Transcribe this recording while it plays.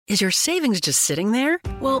Is your savings just sitting there?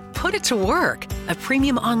 Well, put it to work. A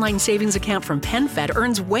premium online savings account from PenFed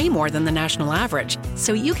earns way more than the national average,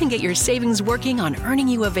 so you can get your savings working on earning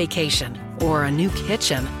you a vacation, or a new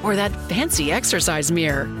kitchen, or that fancy exercise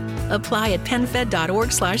mirror. Apply at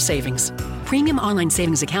PenFed.org/savings. Premium online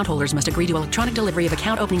savings account holders must agree to electronic delivery of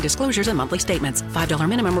account opening disclosures and monthly statements. $5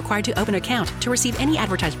 minimum required to open account. To receive any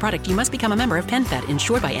advertised product, you must become a member of PenFed,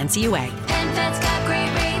 insured by NCUA. PenFed's got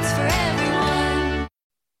great rates for everyone.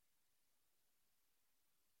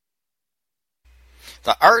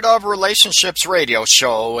 The Art of Relationships radio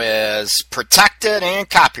show is protected and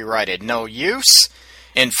copyrighted. No use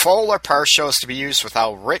in full or partial is to be used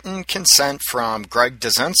without written consent from Greg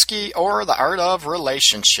Dazinski or the Art of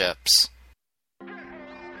Relationships.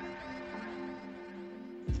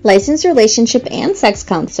 Licensed relationship and sex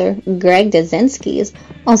counselor Greg Dazinski,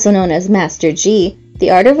 also known as Master G, the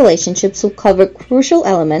Art of Relationships will cover crucial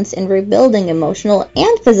elements in rebuilding emotional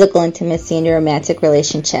and physical intimacy in your romantic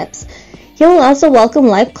relationships. He will also welcome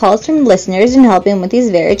live calls from listeners and help him with these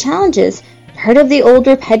very challenges. Heard of the old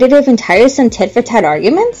repetitive and tiresome tit-for-tat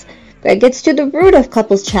arguments? Greg gets to the root of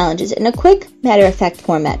couples' challenges in a quick, matter-of-fact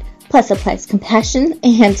format, plus applies compassion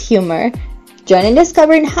and humor. Join in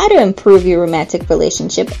discovering how to improve your romantic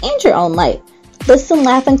relationship and your own life. Listen,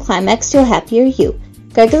 laugh, and climax to a happier you.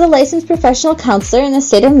 Greg is a licensed professional counselor in the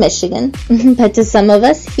state of Michigan, but to some of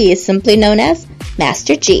us, he is simply known as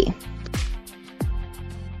Master G.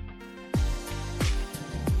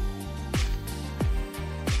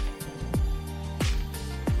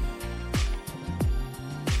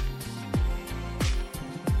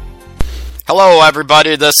 Hello,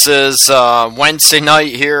 everybody. This is Wednesday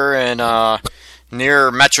night here in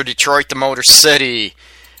near Metro Detroit, the Motor City.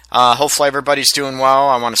 Hopefully, everybody's doing well.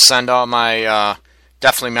 I want to send out my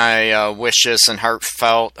definitely my wishes and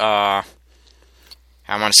heartfelt. I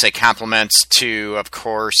want to say compliments to, of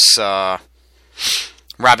course,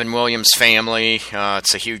 Robin Williams' family.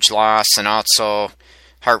 It's a huge loss, and also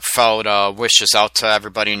heartfelt wishes out to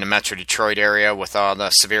everybody in the Metro Detroit area with all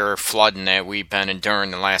the severe flooding that we've been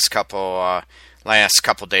enduring the last couple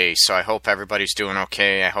days. So I hope everybody's doing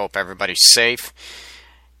okay. I hope everybody's safe,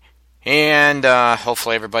 and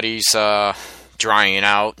hopefully everybody's drying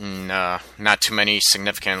out and not too many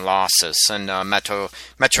significant losses in the Metro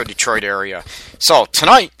Detroit area. So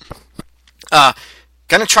tonight,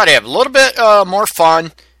 gonna try to have a little bit more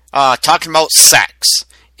fun talking about sex,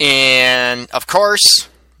 and of course,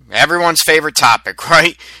 everyone's favorite topic,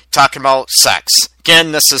 right? Talking about sex.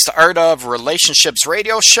 Again, this is the Art of Relationships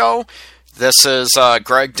radio show. This is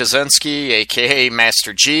Greg Dazinski, a.k.a.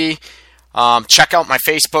 Master G. Check out my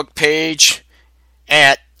Facebook page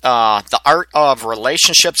at the Art of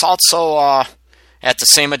Relationships. Also at the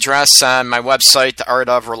same address on my website,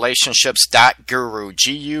 theartofrelationships.guru,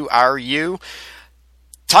 G-U-R-U.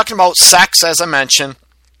 Talking about sex, as I mentioned.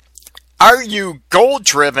 Are you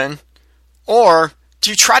goal-driven, or do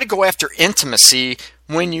you try to go after intimacy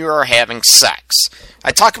when you are having sex?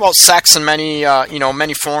 I talk about sex in many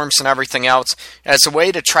forms and everything else as a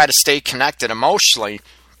way to try to stay connected emotionally,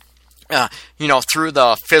 through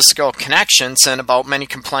the physical connections, and about many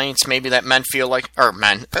complaints maybe that men feel like, or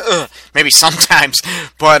men, maybe sometimes,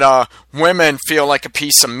 but women feel like a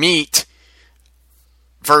piece of meat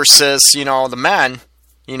versus, the men.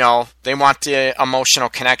 They want the emotional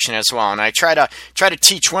connection as well. And I try to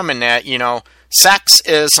teach women that, sex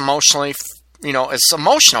is emotionally, it's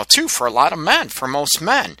emotional too for a lot of men, for most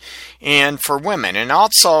men, and for women. And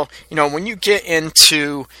also, when you get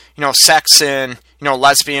into, sex in,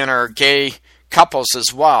 lesbian or gay couples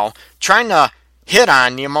as well, trying to hit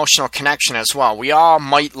on the emotional connection as well. We all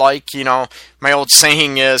might like, my old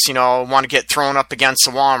saying is, want to get thrown up against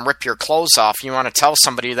the wall and rip your clothes off. You want to tell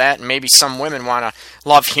somebody that, and maybe some women want to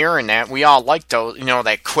love hearing that. We all like those,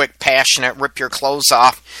 that quick, passionate, rip your clothes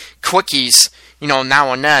off quickies,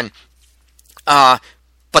 now and then.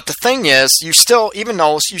 But the thing is, you still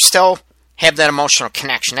have that emotional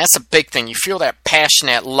connection. That's a big thing. You feel that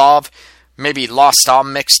passionate love, maybe lust all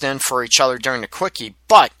mixed in for each other during the quickie.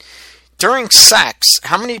 But during sex,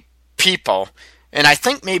 how many people, and I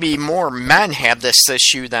think maybe more men have this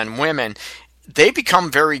issue than women, they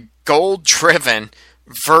become very goal-driven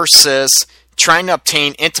versus trying to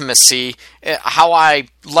obtain intimacy. How I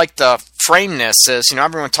like to frame this is,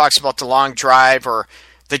 everyone talks about the long drive or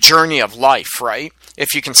the journey of life, right?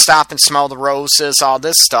 If you can stop and smell the roses, all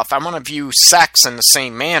this stuff. I want to view sex in the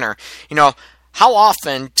same manner. How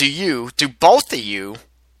often do both of you,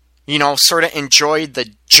 sort of enjoy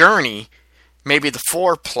the journey, maybe the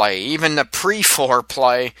foreplay, even the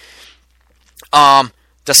pre-foreplay,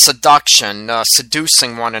 the seduction,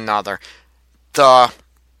 seducing one another, the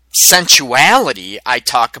sensuality, I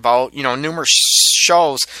talk about, numerous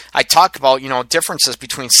shows, I talk about, differences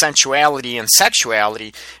between sensuality and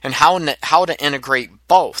sexuality and how to integrate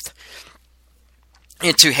both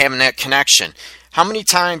into having that connection. How many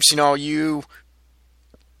times, during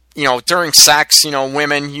sex,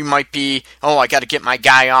 women, you might be, oh, I got to get my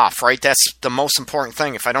guy off, right? That's the most important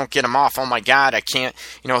thing. If I don't get him off, oh my God, I can't,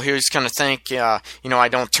 he's going to think, I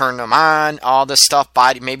don't turn him on, all this stuff.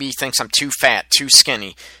 Body, maybe he thinks I'm too fat, too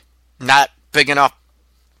skinny, not big enough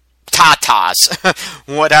tatas,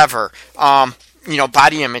 whatever.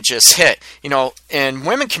 Body images hit, and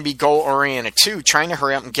women can be goal oriented too, trying to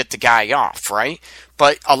hurry up and get the guy off, right?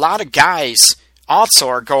 But a lot of guys also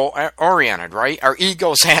are goal oriented, right? Our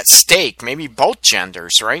ego's at stake, maybe both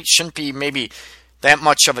genders, right? Shouldn't be maybe that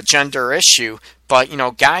much of a gender issue, but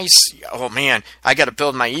guys, oh man, I got to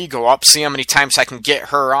build my ego up, see how many times I can get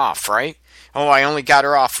her off, right? Oh, I only got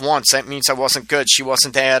her off once. That means I wasn't good. She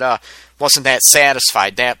wasn't that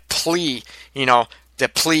satisfied. That plea, the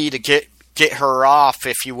plea to get her off,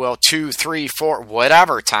 if you will, 2, 3, 4,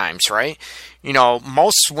 whatever times, right?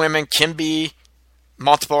 Most women can be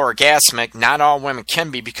multiple orgasmic. Not all women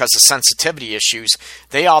can be because of sensitivity issues.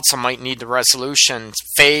 They also might need the resolution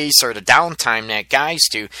phase or the downtime that guys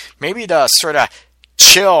do. Maybe to sort of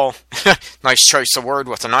chill, nice choice of word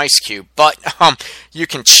with an ice cube, but you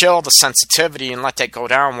can chill the sensitivity and let that go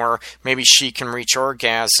down where maybe she can reach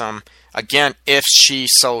orgasm again if she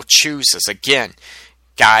so chooses. Again,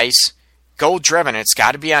 guys, goal driven, it's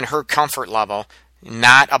got to be on her comfort level,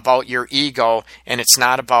 not about your ego, and it's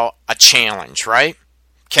not about a challenge, right?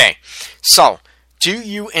 Okay, so do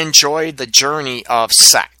you enjoy the journey of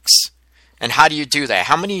sex? And how do you do that?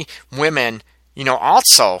 How many women,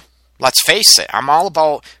 also, let's face it, I'm all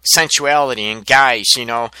about sensuality and guys,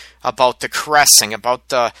 about the caressing, about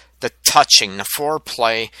the touching, the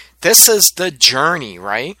foreplay. This is the journey,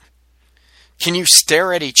 right? Can you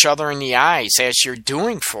stare at each other in the eyes as you're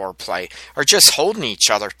doing foreplay or just holding each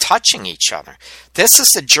other, touching each other? This is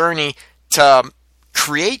the journey to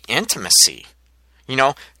create intimacy.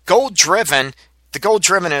 Goal-driven, the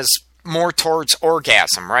goal-driven is more towards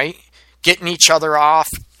orgasm, right? Getting each other off,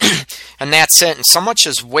 and that's it. And so much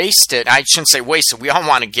is wasted. I shouldn't say wasted. We all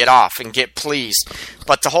want to get off and get pleased.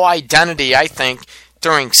 But the whole identity, I think,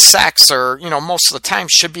 during sex or, most of the time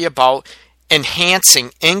should be about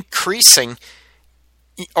enhancing, increasing,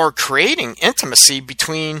 or creating intimacy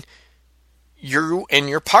between you and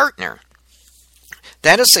your partner.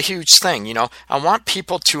 That is a huge thing, I want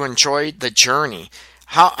people to enjoy the journey.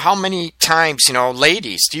 How many times,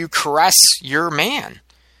 ladies, do you caress your man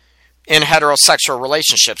in heterosexual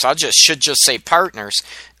relationships? Should just say partners.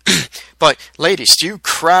 But ladies, do you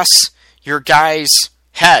caress your guy's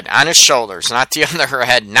head on his shoulders, not the other her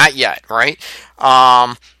head? Not yet, right?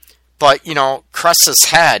 But, caress his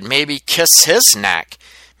head, maybe kiss his neck.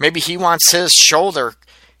 Maybe he wants his shoulder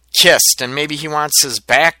kissed, and maybe he wants his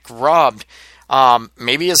back rubbed.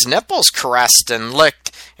 Maybe his nipples caressed and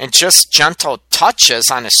licked, and just gentle touches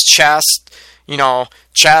on his chest,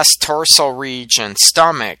 chest, torso region,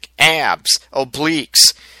 stomach, abs,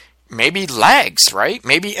 obliques, maybe legs, right?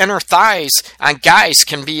 Maybe inner thighs on guys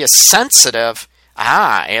can be as sensitive,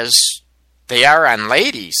 as they are on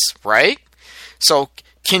ladies, right? So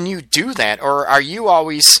can you do that? Or are you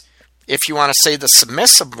always, if you want to say the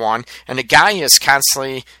submissive one, and the guy is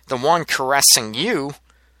constantly the one caressing you,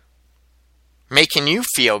 making you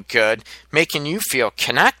feel good, making you feel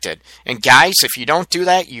connected? And guys, if you don't do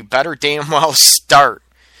that, you better damn well start.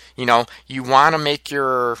 You want to make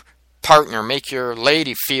your partner, make your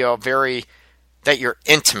lady feel that you're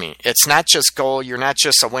intimate. It's not just goal. You're not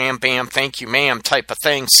just a wham, bam, thank you, ma'am type of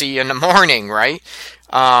thing. See you in the morning, right?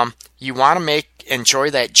 You want to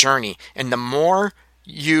enjoy that journey. And the more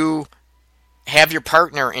you have your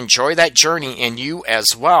partner enjoy that journey and you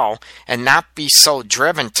as well, and not be so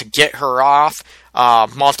driven to get her off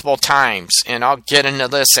multiple times. And I'll get into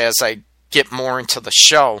this as I get more into the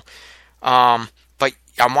show. But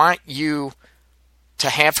I want you to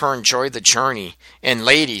have her enjoy the journey. And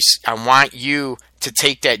ladies, I want you to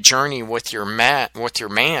take that journey with your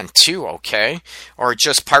man too, okay? Or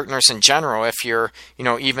just partners in general. If you're,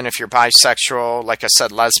 even if you're bisexual, like I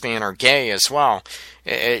said, lesbian or gay as well,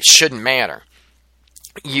 it shouldn't matter.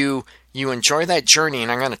 You enjoy that journey,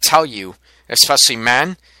 and I'm going to tell you, especially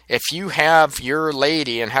men, if you have your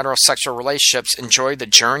lady in heterosexual relationships enjoy the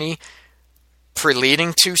journey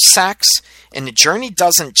pre-leading to sex, and the journey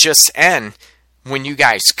doesn't just end when you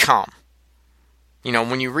guys come.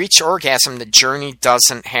 When you reach orgasm, the journey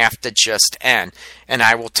doesn't have to just end. And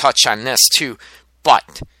I will touch on this too.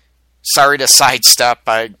 But, sorry to sidestep,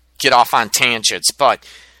 I get off on tangents, but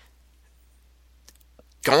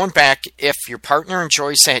going back, if your partner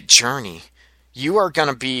enjoys that journey, you are going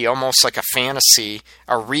to be almost like a fantasy,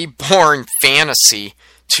 a reborn fantasy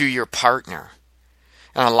to your partner.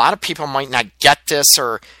 And a lot of people might not get this,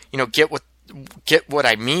 or get what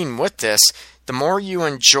I mean with this. The more you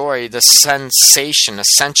enjoy the sensation,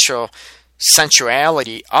 the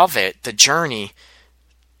sensuality of it, the journey,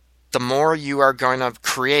 the more you are going to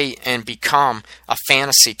create and become a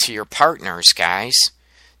fantasy to your partners, guys.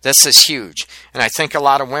 This is huge. And I think a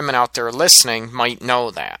lot of women out there listening might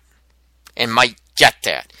know that and might get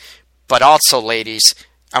that. But also, ladies,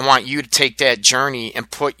 I want you to take that journey and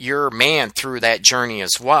put your man through that journey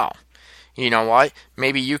as well. You know what?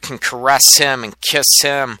 Maybe you can caress him and kiss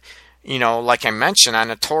him, like I mentioned, on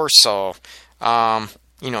the torso,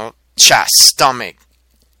 chest, stomach,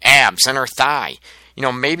 abs, inner thigh.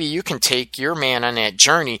 Maybe you can take your man on that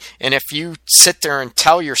journey, and if you sit there and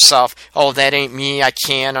tell yourself, oh, that ain't me, I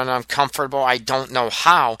can't, and I'm comfortable, I don't know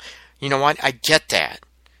how, you know what? I get that.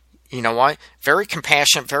 You know what? Very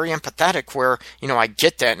compassionate, very empathetic, where, I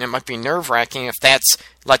get that, and it might be nerve-wracking if that's,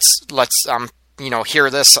 let's hear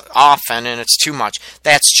this often and it's too much.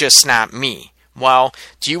 That's just not me. Well,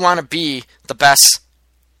 do you want to be the best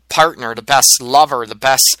partner, the best lover, the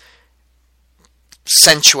best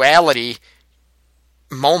sensuality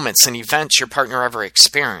moments and events your partner ever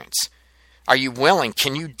experienced? Are you willing?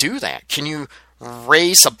 Can you do that? Can you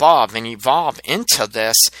raise above and evolve into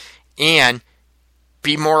this and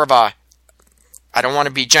be more of a, I don't want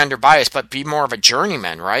to be gender biased, but be more of a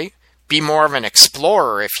journeyman, right? Be more of an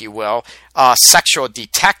explorer, if you will, a sexual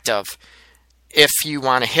detective, if you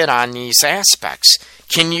want to hit on these aspects.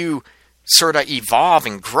 Can you sort of evolve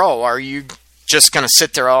and grow? Are you just going to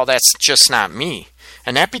sit there, oh, that's just not me?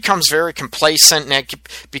 And that becomes very complacent, and that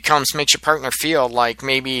makes your partner feel like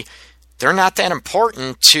maybe they're not that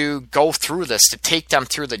important to go through this, to take them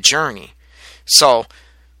through the journey. So,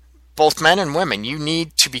 both men and women, you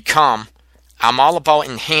need to become, I'm all about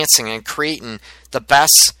enhancing and creating the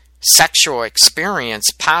best sexual experience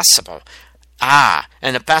possible.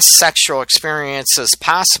 And the best sexual experiences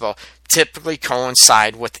possible typically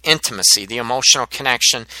coincide with intimacy, the emotional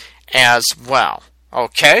connection as well.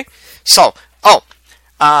 Okay? So,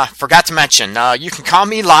 forgot to mention, you can call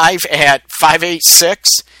me live at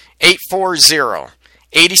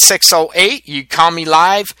 586-840-8608. You call me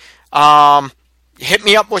live. Hit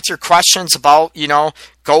me up with your questions about,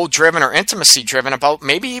 goal-driven or intimacy-driven, about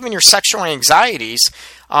maybe even your sexual anxieties,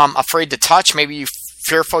 afraid to touch, maybe you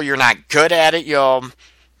fearful you're not good at it, you'll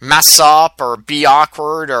mess up or be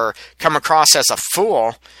awkward or come across as a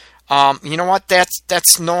fool. You know what?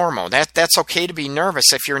 That's normal. That's okay to be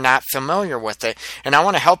nervous if you're not familiar with it. And I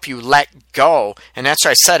want to help you let go. And that's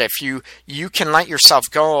what I said. If you can let yourself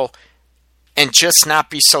go and just not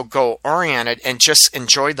be so goal-oriented and just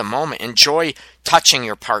enjoy the moment. Enjoy touching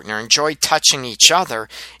your partner. Enjoy touching each other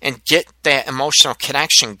and get that emotional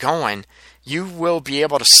connection going. You will be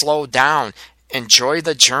able to slow down, enjoy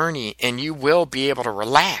the journey, and you will be able to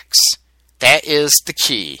relax. That is the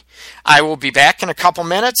key. I will be back in a couple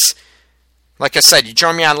minutes. Like I said, you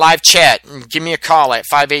join me on live chat and give me a call at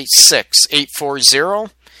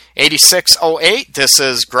 586-840-8608. This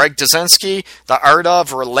is Greg Dazinski, the Art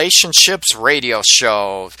of Relationships radio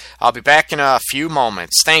show. I'll be back in a few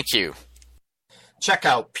moments. Thank you. Check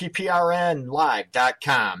out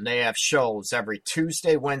pprnlive.com. They have shows every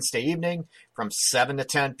Tuesday, Wednesday evening from 7 to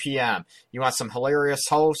 10 p.m. You want some hilarious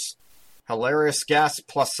hosts, hilarious guests,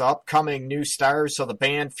 plus upcoming new stars of the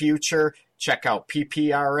band Future? Check out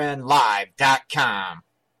pprnlive.com.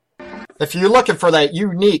 If you're looking for that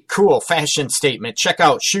unique, cool fashion statement, check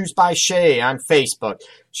out Shoes by Shay on Facebook.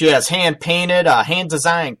 She has hand-painted,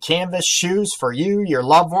 hand-designed canvas shoes for you, your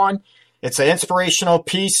loved one. It's an inspirational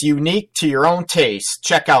piece unique to your own taste.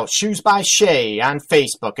 Check out Shoes by Shay on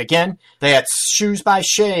Facebook. Again, that's Shoes by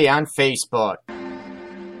Shay on Facebook.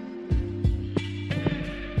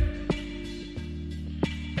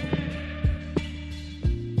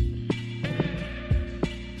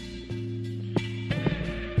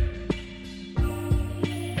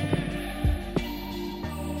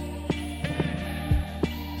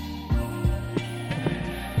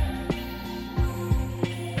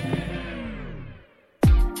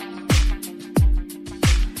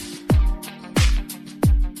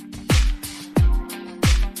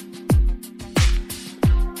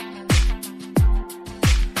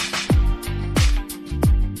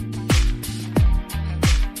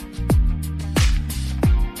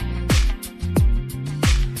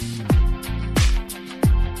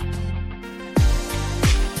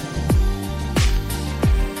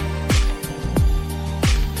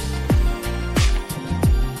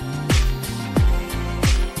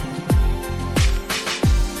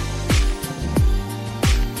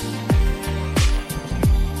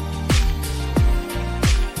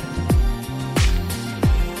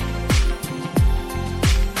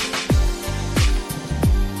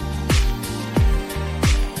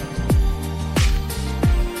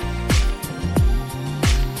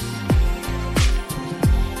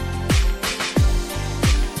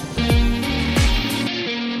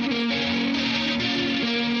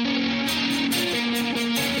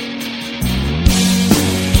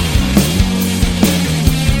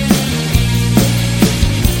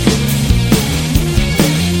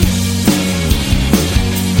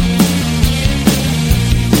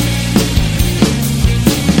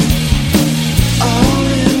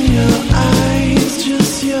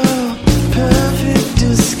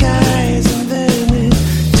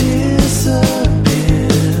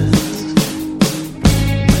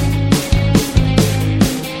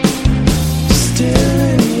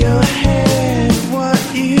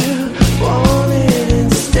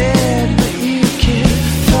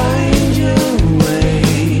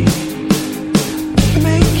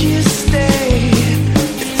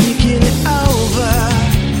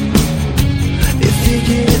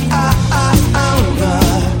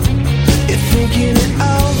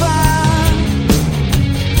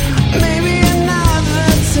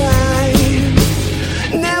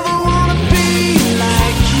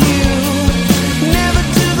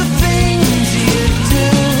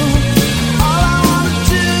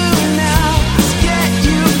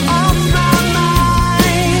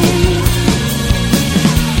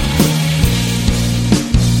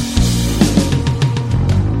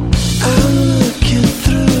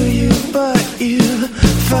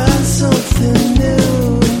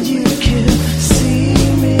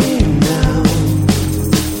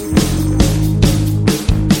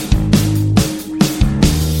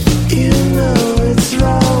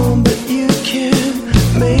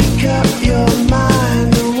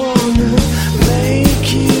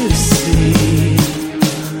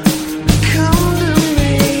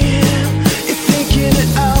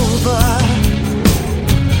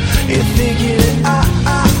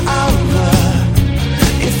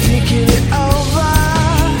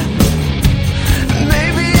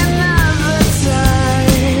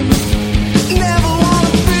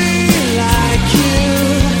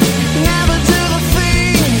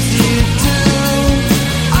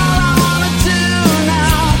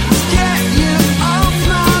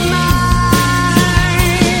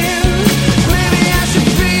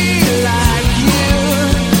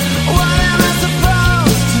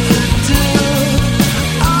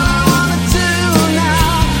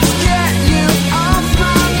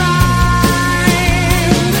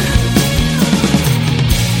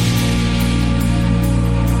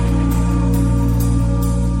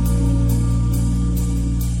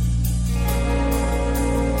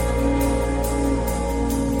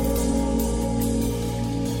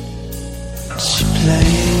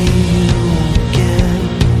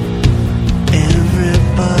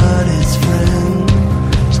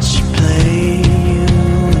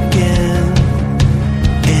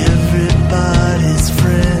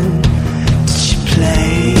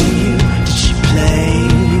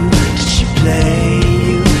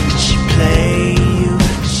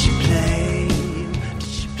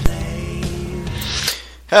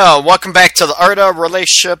 Hello, welcome back to the Art of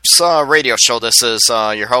Relationships radio show. This is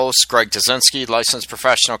your host, Greg Dazinski, licensed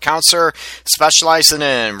professional counselor, specializing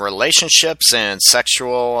in relationships and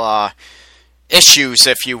sexual issues,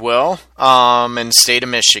 if you will, in the state of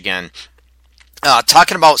Michigan.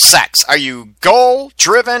 Talking about sex. Are you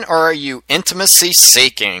goal-driven or are you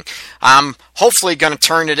intimacy-seeking? I'm hopefully going to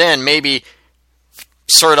turn it in, maybe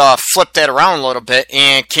sort of flip that around a little bit,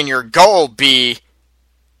 and can your goal be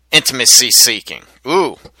intimacy-seeking?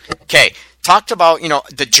 Ooh, okay. Talked about,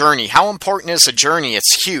 the journey. How important is the journey?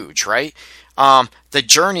 It's huge, right? The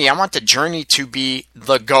journey, I want the journey to be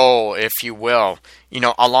the goal, if you will,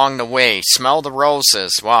 along the way. Smell the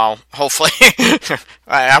roses. Well, hopefully,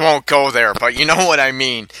 I won't go there, but you know what I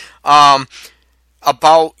mean.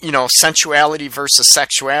 About, sensuality versus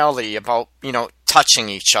sexuality, about, touching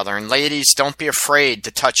each other. And ladies, don't be afraid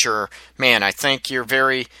to touch your man. I think you're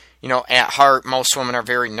very... at heart, most women are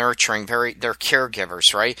very nurturing, they're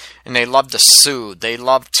caregivers, right? And they love to soothe.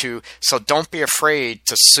 So don't be afraid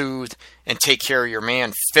to soothe and take care of your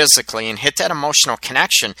man physically and hit that emotional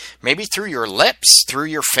connection, maybe through your lips, through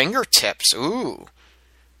your fingertips. Ooh.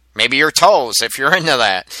 Maybe your toes, if you're into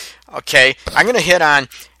that. Okay, I'm going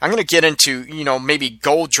to get into, maybe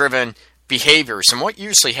goal-driven behaviors. And what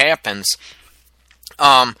usually happens,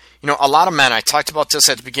 a lot of men, I talked about this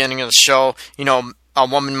at the beginning of the show, a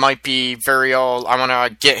woman might be very, I want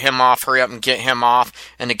to get him off, hurry up and get him off.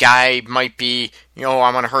 And the guy might be, I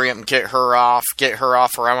want to hurry up and get her off,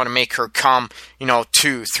 or I want to make her come,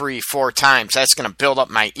 2, 3, 4 times. That's going to build up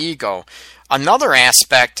my ego. Another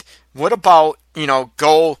aspect, what about,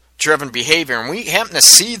 goal-driven behavior? And we happen to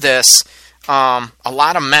see this a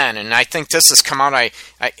lot of men, and I think this has come out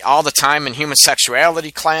all the time in human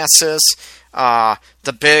sexuality classes, the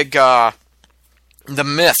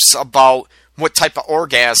myths about what type of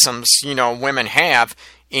orgasms, women have.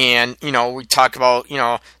 And, we talk about,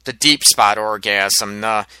 the deep spot orgasm,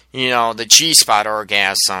 the G-spot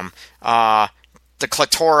orgasm, the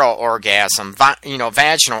clitoral orgasm,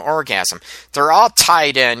 vaginal orgasm. They're all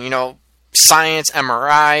tied in, science,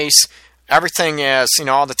 MRIs, everything is,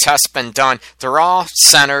 all the tests been done. They're all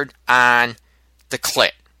centered on the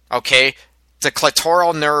clit, okay? The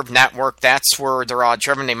clitoral nerve network, that's where they're all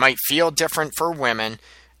driven. They might feel different for women,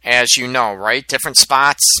 as you know, right? Different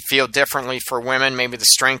spots feel differently for women. Maybe the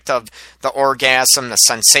strength of the orgasm, the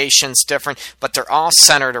sensation's different, but they're all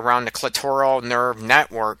centered around the clitoral nerve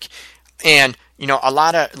network. And, a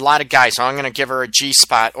lot of guys, I'm going to give her a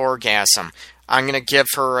G-spot orgasm. I'm going to give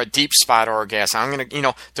her a deep spot orgasm. I'm going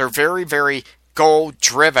to, they're very, very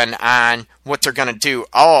goal-driven on what they're going to do.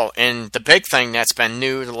 Oh, and the big thing that's been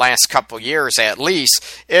new the last couple years at least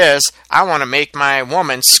is I want to make my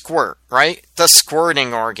woman squirt, right? The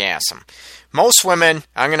squirting orgasm. Most women,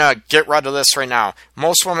 I'm going to get rid of this right now.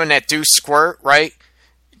 Most women that do squirt, right?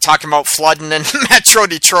 Talking about flooding in the Metro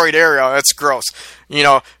Detroit area, that's gross.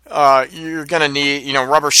 You're going to need,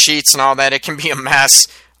 rubber sheets and all that. It can be a mess,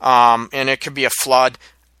 and it could be a flood.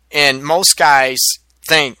 And most guys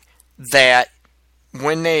think that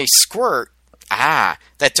when they squirt, that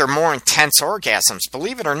they're more intense orgasms.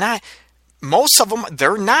 Believe it or not, most of them,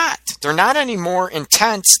 they're not. They're not any more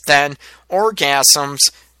intense than orgasms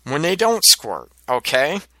when they don't squirt,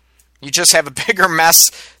 okay? You just have a bigger mess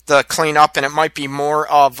to clean up, and it might be more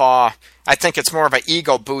of I think it's more of an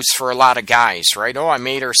ego boost for a lot of guys, right? Oh, I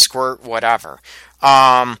made her squirt, whatever.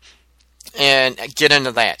 And get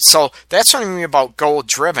into that. So that's what I mean about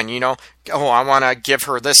goal-driven, Oh, I want to give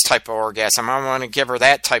her this type of orgasm. I want to give her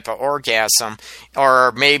that type of orgasm.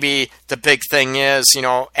 Or maybe the big thing is,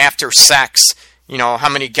 after sex, how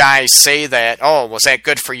many guys say that, oh, was that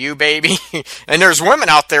good for you, baby? And there's women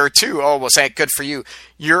out there too, oh, was that good for you?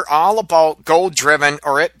 You're all about goal-driven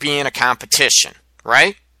or it being a competition,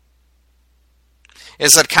 right?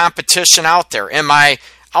 Is it a competition out there? Am I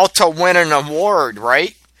out to win an award,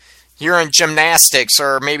 right? You're in gymnastics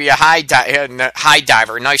or maybe a high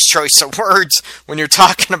diver. Nice choice of words when you're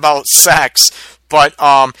talking about sex. But,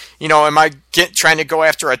 am I trying to go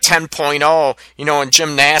after a 10.0, in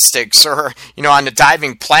gymnastics or, on the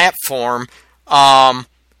diving platform?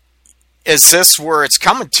 Is this where it's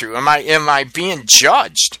coming to? Am I being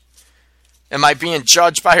judged? Am I being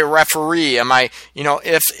judged by a referee? Am I going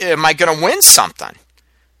to win something?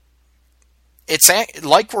 It's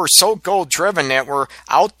like we're so goal-driven that we're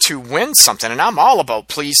out to win something. And I'm all about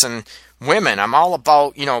pleasing women. I'm all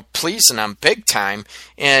about, pleasing them big time.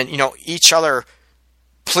 And, each other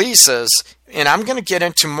pleases. And I'm going to get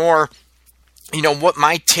into more, what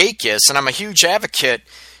my take is. And I'm a huge advocate.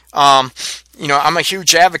 I'm a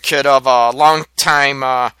huge advocate of a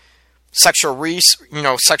long-time sexual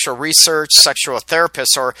research, sexual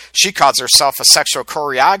therapist, or she calls herself a sexual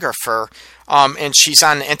choreographer. And she's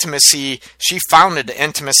on intimacy. She founded the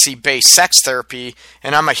intimacy-based sex therapy,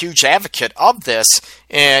 and I'm a huge advocate of this.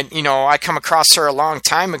 And I come across her a long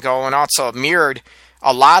time ago, and also mirrored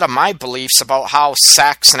a lot of my beliefs about how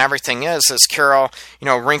sex and everything is. Carol,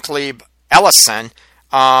 Wrinkly Ellison.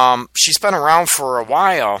 She's been around for a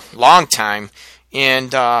while, long time.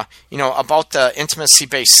 And, about the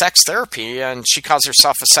intimacy-based sex therapy, and she calls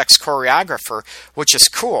herself a sex choreographer, which is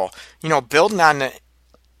cool. Building on the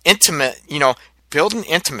building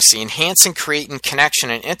intimacy, enhancing, creating connection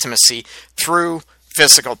and intimacy through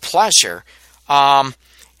physical pleasure. And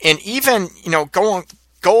even, going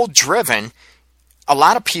goal-driven, a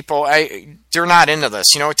lot of people, they're not into this.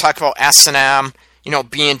 We talk about S&M,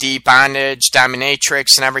 B&D, bondage,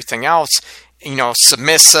 dominatrix, and everything else.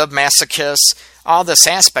 Submissive, masochist, all this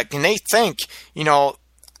aspect. And they think,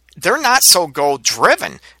 they're not so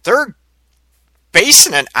goal-driven. They're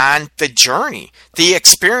basing it on the journey, the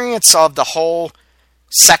experience of the whole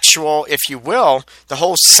sexual, if you will, the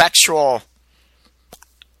whole sexual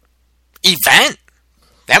event.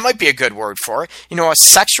 That might be a good word for it. A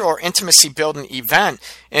sexual or intimacy building event.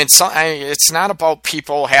 And so it's not about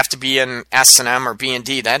people have to be in S&M or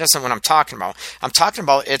B&D. That isn't what I'm talking about. I'm talking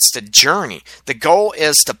about it's the journey. The goal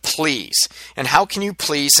is to please. And how can you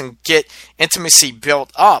please and get intimacy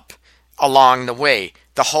built up along the way?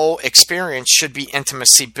 The whole experience should be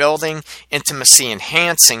intimacy building, intimacy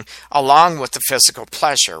enhancing, along with the physical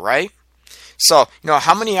pleasure, right? So,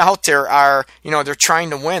 how many out there are, they're trying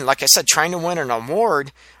to win, like I said, trying to win an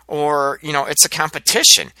award, or, it's a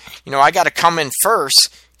competition. I got to come in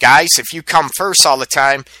first. Guys, if you come first all the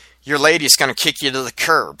time, your lady's going to kick you to the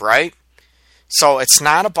curb, right? So it's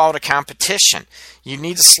not about a competition. You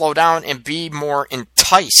need to slow down and be more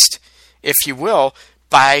enticed, if you will,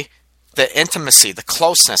 by the intimacy, the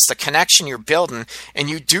closeness, the connection you're building, and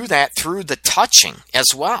you do that through the touching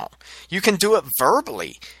as well. You can do it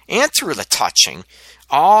verbally and through the touching,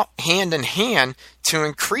 all hand in hand to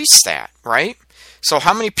increase that, right? So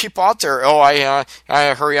how many people out there, I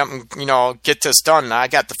hurry up and, get this done. I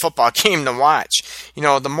got the football game to watch.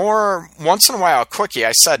 The more, once in a while, a quickie,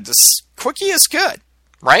 I said, this quickie is good,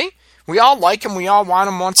 right? We all like them. We all want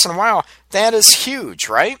them once in a while. That is huge,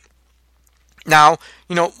 right? Now,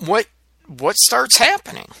 what starts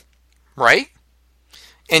happening, right?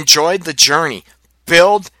 Enjoy the journey.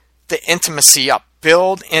 Build the intimacy up.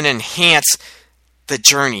 Build and enhance the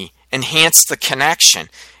journey. Enhance the connection.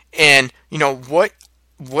 And,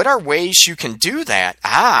 what are ways you can do that?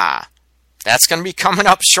 That's going to be coming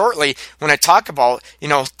up shortly when I talk about,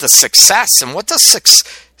 the success. And what does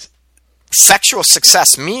sexual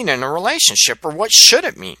success mean in a relationship, or what should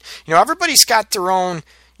it mean? Everybody's got their own,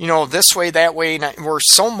 this way, that way. And we're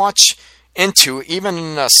so much into, even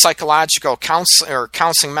in the psychological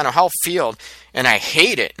counseling mental health field, and I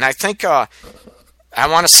hate it. And I think I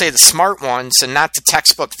want to say the smart ones and not the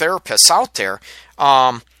textbook therapists out there.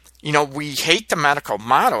 We hate the medical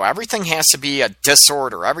motto. Everything has to be a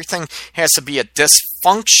disorder. Everything has to be a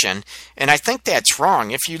dysfunction. And I think that's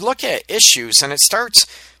wrong. If you look at issues and it starts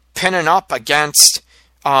pinning up against,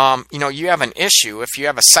 you have an issue. If you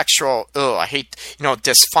have a sexual,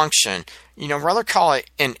 dysfunction, rather call it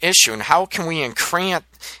an issue. And how can we enhance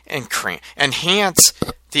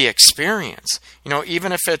the experience?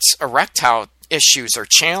 Even if it's erectile issues or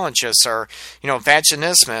challenges, or,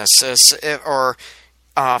 vaginismus, or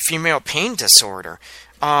female pain disorder,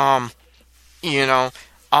 all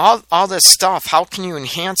this stuff. How can you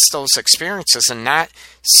enhance those experiences and not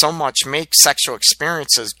so much make sexual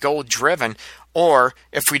experiences goal-driven? Or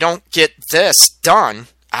if we don't get this done,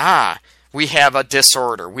 we have a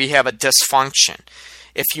disorder. We have a dysfunction.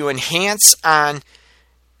 If you enhance on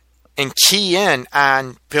and key in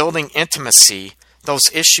on building intimacy, those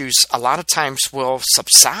issues a lot of times will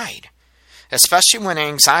subside, especially when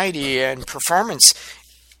anxiety and performance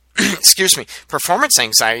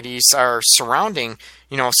anxieties are surrounding,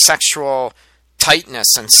 sexual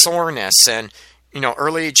tightness and soreness and,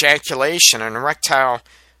 early ejaculation and erectile,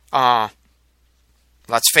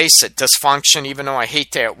 let's face it, dysfunction, even though I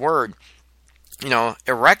hate that word,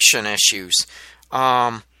 erection issues.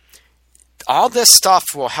 All this stuff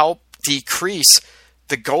will help decrease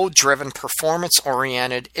the goal-driven,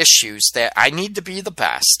 performance-oriented issues that I need to be the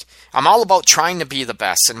best. I'm all about trying to be the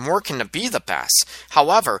best and working to be the best.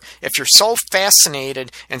 However, if you're so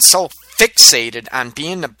fascinated and so fixated on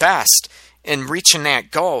being the best and reaching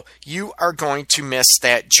that goal, you are going to miss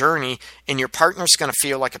that journey, and your partner's going to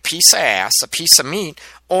feel like a piece of ass, a piece of meat,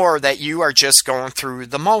 or that you are just going through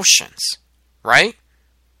the motions, right?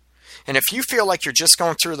 And if you feel like you're just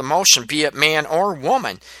going through the motion, be it man or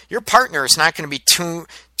woman, your partner is not going to be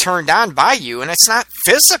turned on by you. And it's not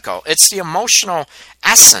physical. It's the emotional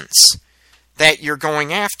essence that you're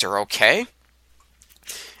going after, okay?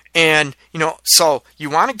 And, so you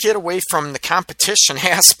want to get away from the competition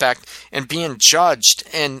aspect and being judged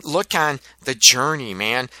and look on the journey,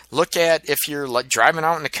 man. Look at if you're driving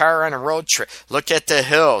out in the car on a road trip. Look at the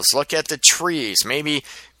hills. Look at the trees. Maybe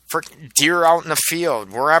for deer out in the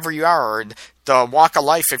field, wherever you are. Or the walk of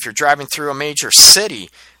life if you're driving through a major city.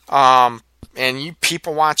 And you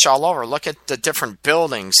people watch all over. Look at the different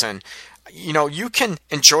buildings. And, you can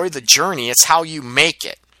enjoy the journey. It's how you make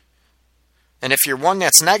it. And if you're one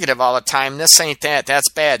that's negative all the time, this ain't that,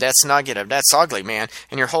 that's bad, that's negative, that's ugly, man,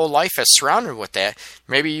 and your whole life is surrounded with that,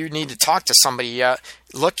 maybe you need to talk to somebody,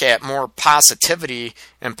 look at more positivity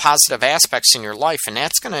and positive aspects in your life, and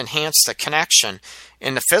that's going to enhance the connection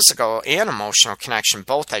in the physical and emotional connection,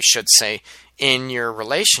 both I should say, in your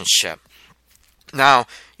relationship. Now,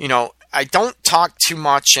 I don't talk too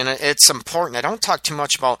much, and it's important, I don't talk too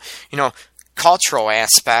much about, cultural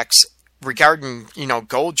aspects regarding,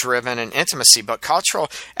 goal-driven and intimacy, but cultural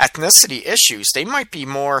ethnicity issues, they might be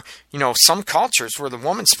more, some cultures where the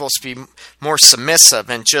woman's supposed to be more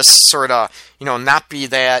submissive and just sort of, not be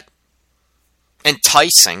that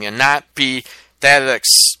enticing and not be that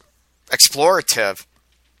explorative.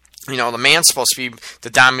 The man's supposed to be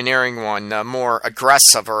the domineering one, the more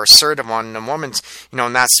aggressive or assertive one. The woman's,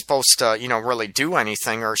 not supposed to, really do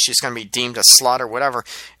anything, or she's going to be deemed a slut or whatever.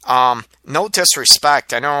 No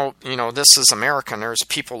disrespect. I know, this is America, and there's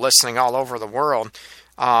people listening all over the world,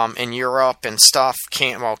 in Europe and stuff.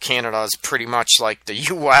 Canada is pretty much like the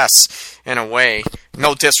U.S. in a way.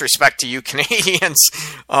 No disrespect to you Canadians.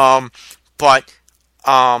 But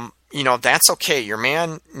that's okay. Your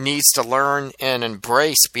man needs to learn and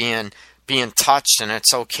embrace being touched, and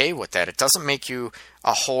it's okay with that. It doesn't make you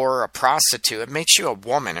a whore, a prostitute. It makes you a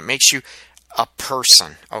woman. It makes you a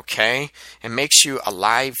person, okay? It makes you a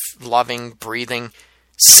live, loving, breathing,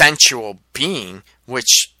 sensual being,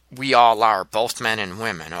 which we all are, both men and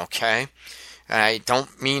women, okay? I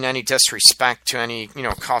don't mean any disrespect to any,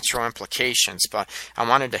 cultural implications, but I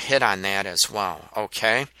wanted to hit on that as well,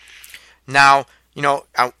 okay? Now,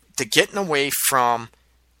 the getting away from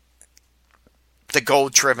the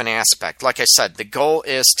goal-driven aspect. Like I said, the goal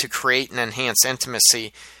is to create and enhance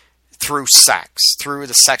intimacy through sex, through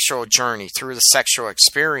the sexual journey, through the sexual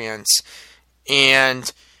experience.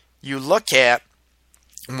 And you look at,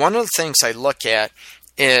 one of the things I look at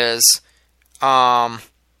is how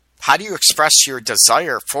do you express your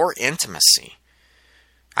desire for intimacy?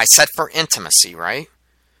 I said for intimacy, right?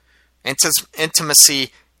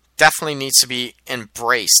 Intimacy definitely needs to be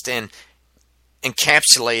embraced and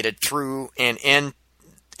encapsulated through and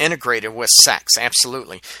integrated with sex,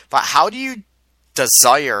 absolutely. But how do you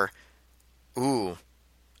desire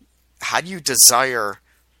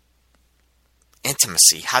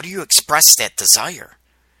intimacy? How do you express that desire?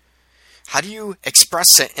 How do you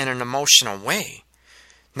express it in an emotional way?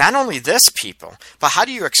 Not only this, people, but how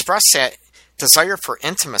do you express that desire for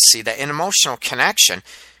intimacy, that emotional connection,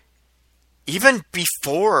 even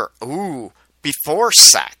before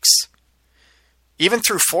sex, even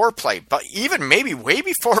through foreplay, but even maybe way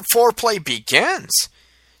before foreplay begins,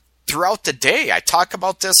 throughout the day? I talk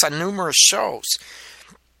about this on numerous shows.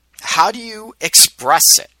 How do you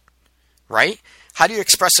express it, right? How do you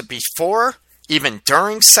express it before, even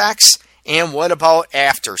during sex, and what about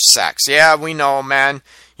after sex? Yeah, we know, man.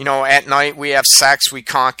 At night we have sex, we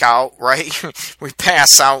conk out, right? We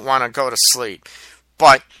pass out, want to go to sleep.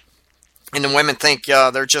 But and the women think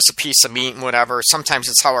they're just a piece of meat and whatever. Sometimes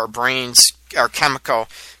it's how our brains, our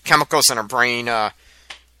chemicals in our brain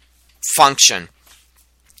function.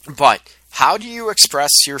 But how do you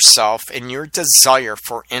express yourself and your desire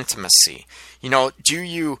for intimacy? Do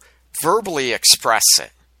you verbally express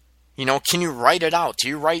it? Can you write it out? Do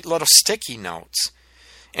you write little sticky notes?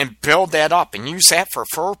 And build that up and use that for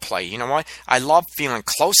foreplay. You know what? I love feeling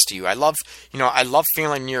close to you. I love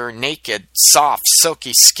feeling your naked, soft,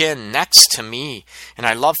 silky skin next to me. And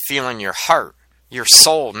I love feeling your heart, your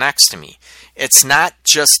soul next to me. It's not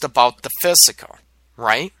just about the physical,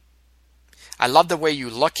 right? I love the way you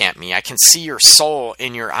look at me. I can see your soul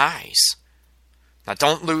in your eyes. Now,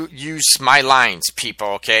 don't use my lines, people,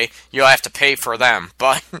 okay? You'll have to pay for them.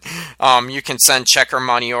 But you can send check or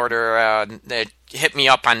money order. Hit me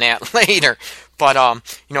up on that later. But,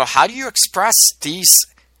 how do you express these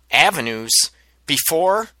avenues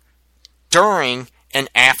before, during, and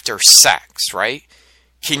after sex, right?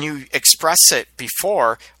 can you express it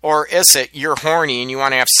before, or is it you're horny and you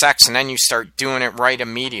want to have sex and then you start doing it right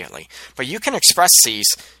immediately? But you can express these,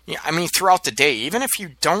 throughout the day, even if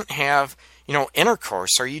you don't have,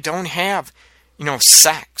 intercourse, or you don't have,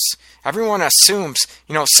 sex. Everyone assumes,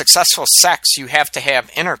 successful sex, you have to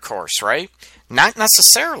have intercourse, right? Not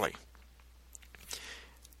necessarily.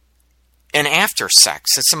 And after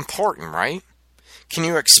sex, it's important, right? Can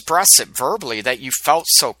you express it verbally that you felt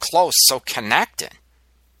so close, so connected?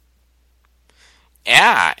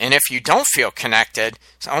 Yeah, and if you don't feel connected,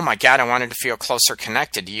 oh my God, I wanted to feel closer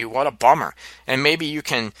connected to you. What a bummer. And maybe you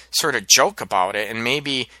can sort of joke about it and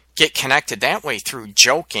maybe get connected that way through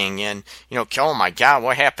joking and, oh my God,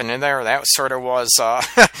 what happened in there? That sort of was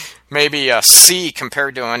maybe a C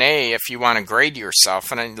compared to an A if you want to grade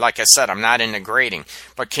yourself. And like I said, I'm not into grading.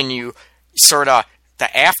 But can you sort of,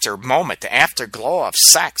 the after moment, the afterglow of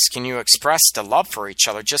sex, can you express the love for each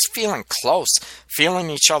other, just feeling close, feeling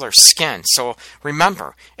each other's skin? So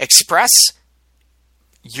remember, express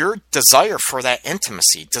your desire for that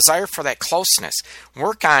intimacy, desire for that closeness.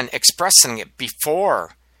 Work on expressing it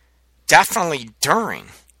before, definitely during,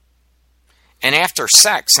 and after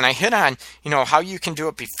sex. And I hit on, how you can do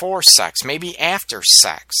it before sex, maybe after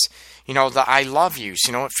sex. The I love yous,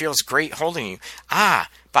 it feels great holding you. But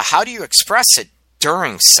how do you express it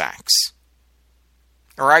during sex?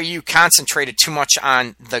 Or are you concentrated too much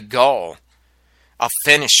on the goal of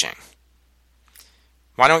finishing?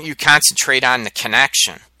 Why don't you concentrate on the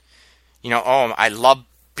connection? I love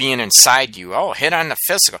being inside you. Oh, hit on the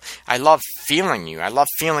physical. I love feeling you. I love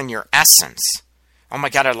feeling your essence. Oh my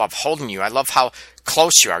God, I love holding you. I love how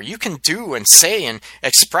close you are. You can do and say and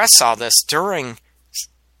express all this during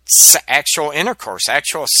actual intercourse,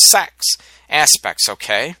 actual sex aspects,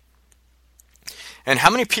 okay? And how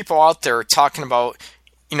many people out there are talking about,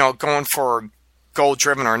 going for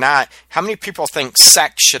goal-driven or not, how many people think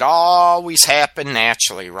sex should always happen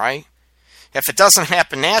naturally, right? If it doesn't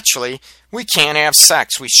happen naturally, we can't have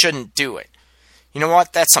sex. We shouldn't do it. You know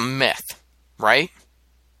what? That's a myth, right?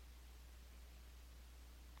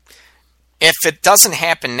 If it doesn't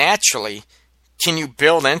happen naturally, can you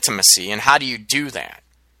build intimacy? And how do you do that,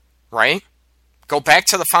 right? Go back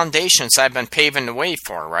to the foundations I've been paving the way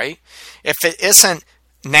for, right? If it isn't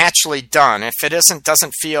naturally done, if it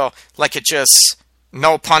doesn't feel like it just,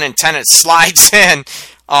 no pun intended, slides in,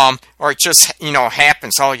 or it just,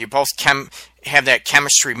 happens. Oh, you both have that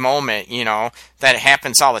chemistry moment, that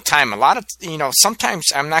happens all the time. A lot of,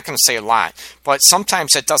 sometimes, I'm not going to say a lot, but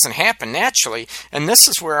sometimes it doesn't happen naturally. And this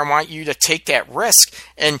is where I want you to take that risk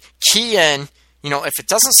and key in. If it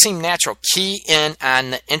doesn't seem natural, key in on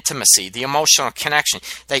the intimacy, the emotional connection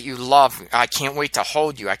that you love. I can't wait to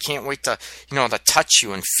hold you. I can't wait to, to touch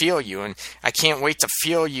you and feel you. And I can't wait to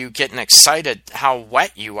feel you getting excited how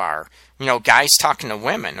wet you are. Guys talking to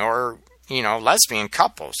women, or, lesbian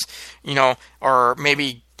couples, or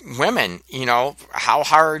maybe women, how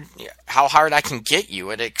hard I can get you.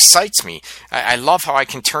 It excites me. I love how I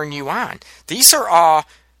can turn you on. These are all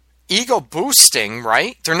ego boosting,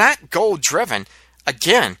 right? They're not goal driven.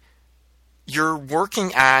 Again, you're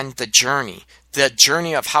working on the journey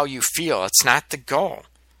of how you feel. It's not the goal.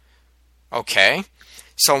 Okay?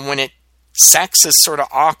 So when sex is sort of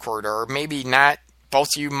awkward, or maybe not,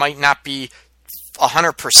 both of you might not be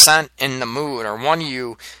 100% in the mood, or one of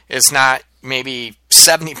you is not maybe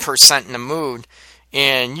 70% in the mood,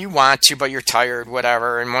 and you want to, but you're tired,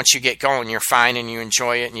 whatever, and once you get going, you're fine and you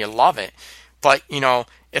enjoy it and you love it. But,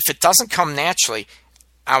 if it doesn't come naturally,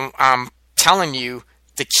 I'm telling you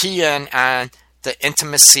to key in on the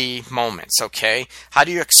intimacy moments, okay? How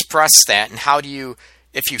do you express that? And how do you,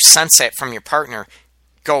 if you sense that from your partner,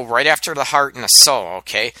 go right after the heart and the soul,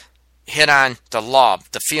 okay? Hit on the love,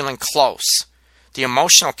 the feeling close, the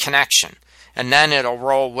emotional connection, and then it'll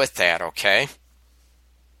roll with that, okay?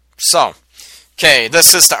 So, okay,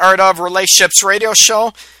 this is the Art of Relationships radio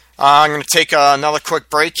show. I'm going to take another quick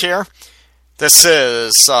break here. This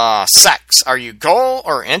is sex. Are you goal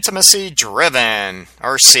or intimacy driven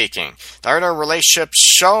or seeking? The Art of Relationships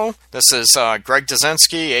show. This is Greg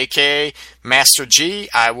Dazinski, aka Master G.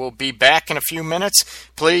 I will be back in a few minutes.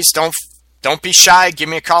 Please don't be shy. Give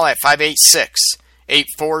me a call at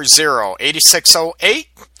 586-840-8608.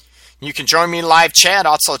 You can join me live chat.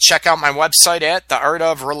 Also check out my website at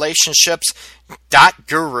theartofrelationships.guru,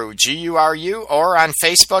 Guru, or on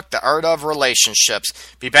Facebook, The Art of Relationships.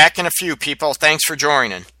 Be back in a few, people. Thanks for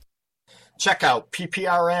joining. Check out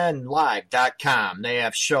pprnlive.com. They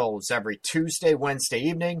have shows every Tuesday, Wednesday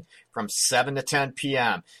evening from 7 to 10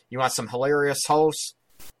 p.m. You want some hilarious hosts,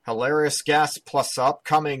 hilarious guests, plus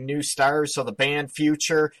upcoming new stars of the band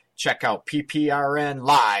Future? Check out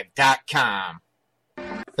pprnlive.com.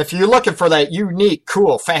 If you're looking for that unique,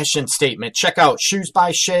 cool fashion statement, check out Shoes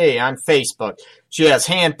by Shay on Facebook. She has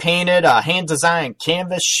hand-painted, hand-designed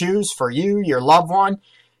canvas shoes for you, your loved one.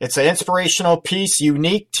 It's an inspirational piece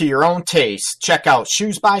unique to your own taste. Check out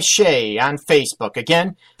Shoes by Shay on Facebook.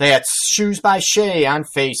 Again, that's Shoes by Shay on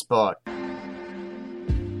Facebook.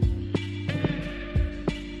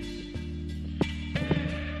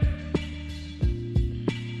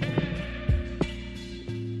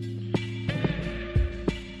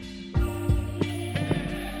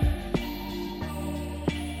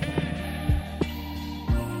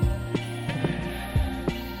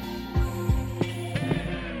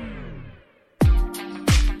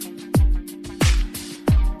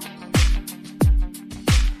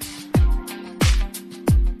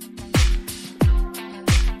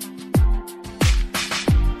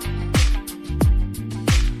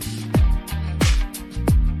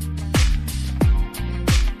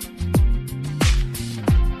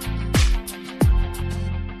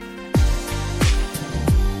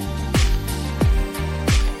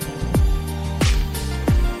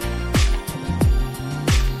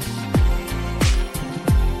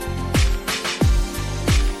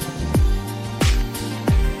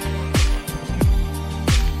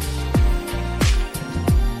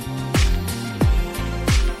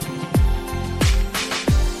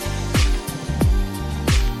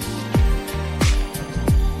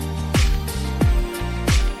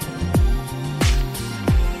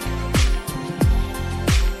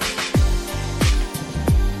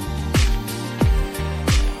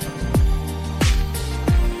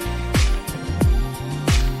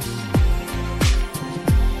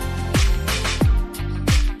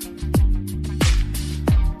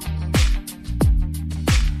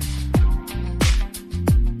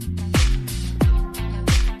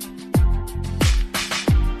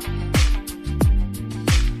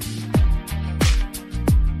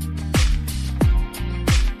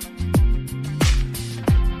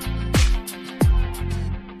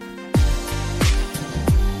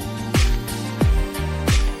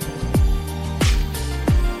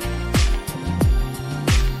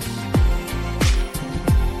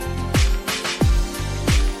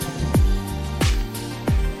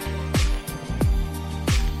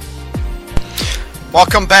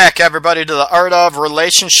 Welcome back, everybody, to the Art of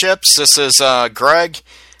Relationships. This is Greg.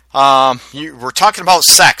 We're talking about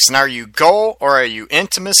sex, and are you goal or are you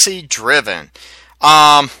intimacy driven?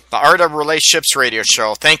 The Art of Relationships radio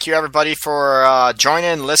show. Thank you, everybody, for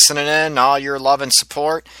joining, listening in, all your love and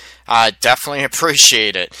support. I definitely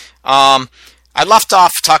appreciate it. I left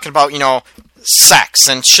off talking about, sex,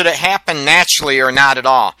 and should it happen naturally or not at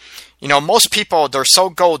all? Most people, they're so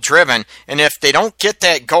goal-driven, and if they don't get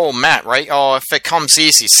that goal met, right? Oh, if it comes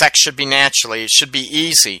easy, sex should be naturally, it should be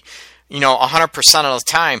easy, 100% of the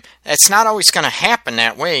time. It's not always going to happen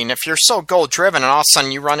that way, and if you're so goal-driven and all of a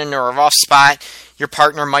sudden you run into a rough spot, your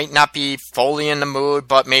partner might not be fully in the mood,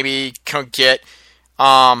 but maybe could get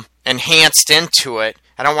enhanced into it.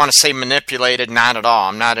 I don't want to say manipulated, not at all,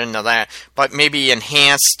 I'm not into that, but maybe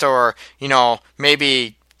enhanced or,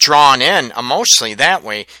 maybe drawn in emotionally that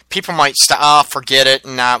way, people might forget it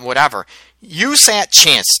and whatever. Use that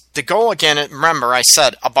chance to go again. Remember, I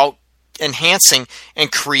said about enhancing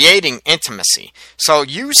and creating intimacy. So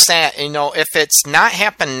use that, if it's not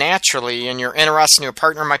happened naturally and you're interested in your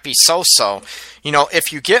partner might be so-so,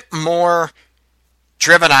 if you get more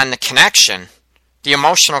driven on the connection, the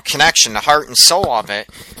emotional connection, the heart and soul of it,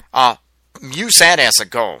 use that as a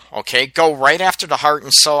goal, okay? Go right after the heart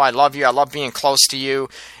and soul. I love you. I love being close to you.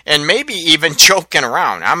 And maybe even joking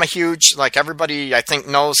around. I'm a huge, like everybody I think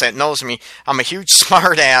knows me, I'm a huge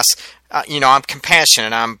smart ass. I'm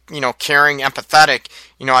compassionate. I'm, caring, empathetic.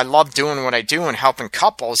 I love doing what I do and helping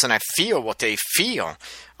couples, and I feel what they feel.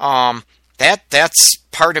 That's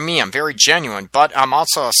part of me. I'm very genuine, but I'm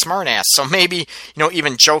also a smart ass. So maybe,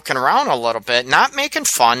 even joking around a little bit, not making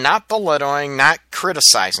fun, not belittling, not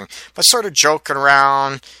criticizing, but sort of joking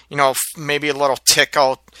around, maybe a little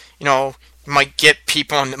tickle, might get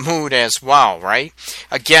people in the mood as well, right?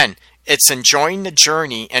 Again, it's enjoying the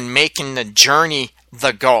journey and making the journey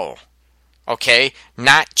the goal, okay?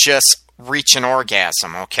 Not just reach an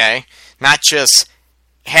orgasm, okay? Not just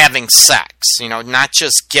having sex, not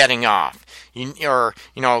just getting off. Or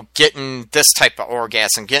getting this type of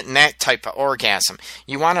orgasm, getting that type of orgasm.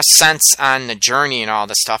 You want a sense on the journey and all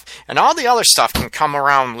this stuff. And all the other stuff can come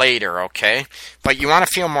around later, okay? But you want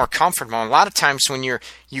to feel more comfortable. And a lot of times when you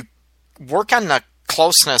work on the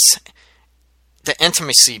closeness, the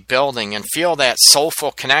intimacy building, and feel that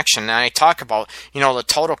soulful connection, and I talk about, the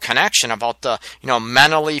total connection, about the,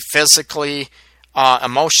 mentally, physically,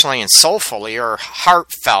 emotionally, and soulfully, or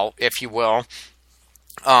heartfelt, if you will,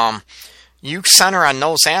 you center on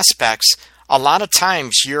those aspects, a lot of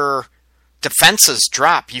times your defenses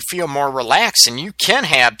drop. You feel more relaxed, and you can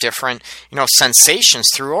have different, sensations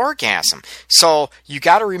through orgasm. So you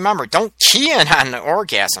got to remember, don't key in on the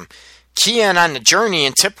orgasm. Key in on the journey,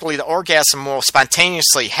 and typically the orgasm will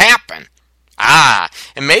spontaneously happen.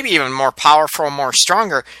 And maybe even more powerful, more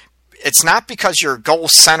stronger. It's not because your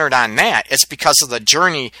goal's centered on that. It's because of the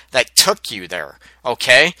journey that took you there.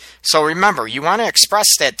 Okay? So remember, you want to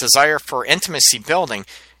express that desire for intimacy building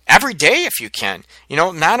every day if you can.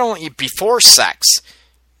 Not only before sex,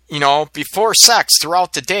 before sex,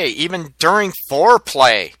 throughout the day, even during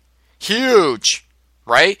foreplay. Huge,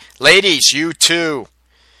 right? Ladies, you too.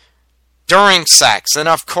 During sex, and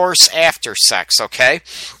of course after sex, okay?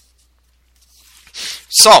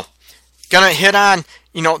 So, gonna hit on,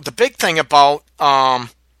 the big thing about,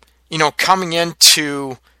 coming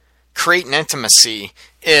into creating intimacy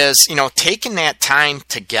is, taking that time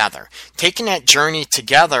together, taking that journey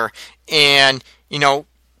together, and,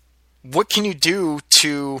 what can you do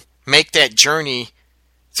to make that journey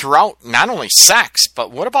throughout not only sex, but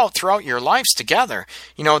what about throughout your lives together?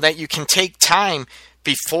 That you can take time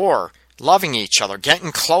before loving each other,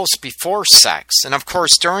 getting close before sex, and of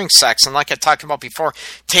course during sex, and like I talked about before,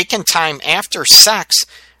 taking time after sex,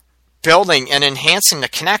 building and enhancing the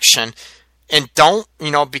connection. And don't,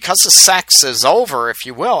 because the sex is over, if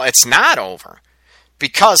you will, it's not over.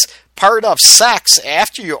 Because part of sex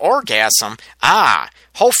after you orgasm,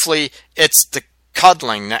 hopefully it's the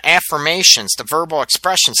cuddling, the affirmations, the verbal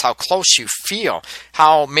expressions, how close you feel,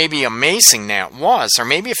 how maybe amazing that was. Or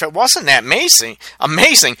maybe if it wasn't that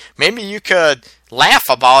amazing, maybe you could laugh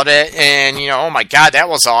about it and, oh my God, that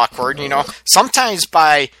was awkward. Sometimes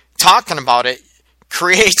by talking about it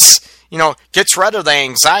creates, gets rid of the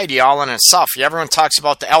anxiety all in itself. Everyone talks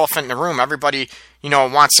about the elephant in the room. Everybody,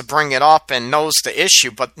 wants to bring it up and knows the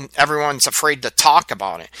issue, but everyone's afraid to talk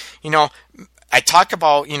about it. I talk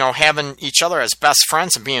about, having each other as best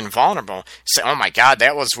friends and being vulnerable. Say, oh my God,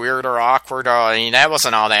 that was weird or awkward, or that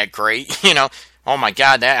wasn't all that great, oh my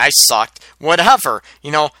God, that I sucked. Whatever,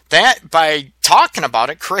 that by talking about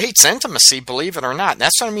it creates intimacy, believe it or not.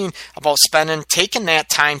 That's what I mean about taking that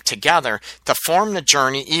time together to form the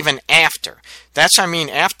journey even after. That's what I mean,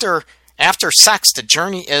 after sex, the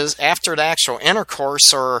journey is after the actual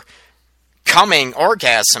intercourse or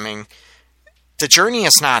orgasming, the journey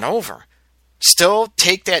is not over. Still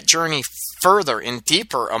take that journey further and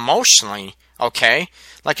deeper emotionally, okay?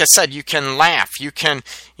 Like I said, you can laugh, you can,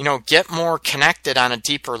 get more connected on a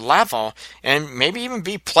deeper level and maybe even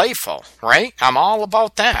be playful, right? I'm all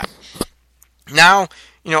about that. Now,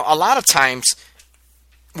 a lot of times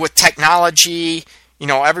with technology,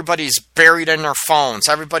 everybody's buried in their phones,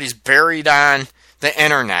 everybody's buried on the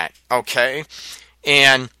internet, okay?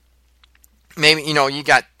 And maybe, you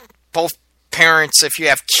got both parents, if you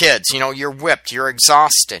have kids, you're whipped, you're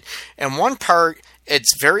exhausted. And one part,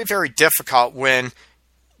 it's very, very difficult when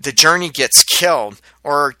the journey gets killed,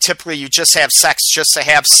 or typically you just have sex just to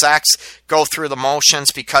have sex, go through the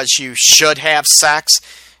motions because you should have sex.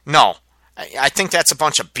 No, I think that's a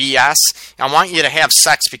bunch of BS. I want you to have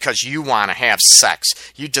sex because you want to have sex.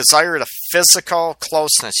 You desire the physical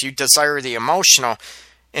closeness, you desire the emotional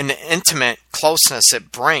and the intimate closeness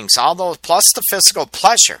it brings, all those, plus the physical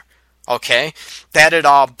pleasure. Okay, that it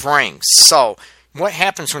all brings. So what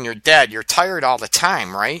happens when you're dead? You're tired all the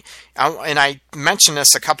time, right? And I mentioned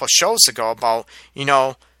this a couple shows ago about,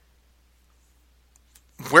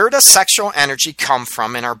 where does sexual energy come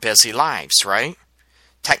from in our busy lives, right?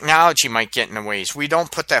 Technology might get in the ways. We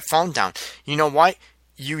don't put that phone down. You know what?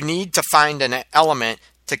 You need to find an element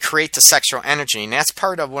to create the sexual energy, and that's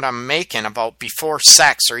part of what I'm making about before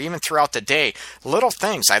sex or even throughout the day. Little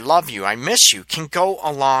things, I love you, I miss you, can go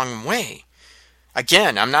a long way.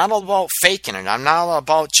 Again, I'm not all about faking it. I'm not all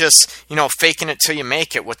about just, faking it till you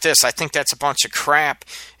make it with this. I think that's a bunch of crap,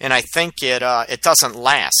 and I think it doesn't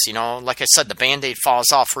last. Like I said, the Band-Aid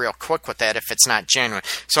falls off real quick with that if it's not genuine.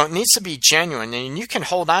 So it needs to be genuine, and you can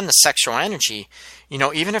hold on to sexual energy,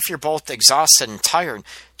 even if you're both exhausted and tired,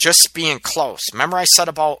 just being close. Remember I said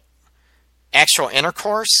about actual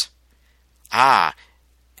intercourse?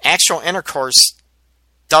 Actual intercourse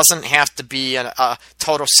doesn't have to be a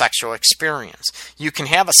total sexual experience. You can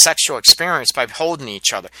have a sexual experience by holding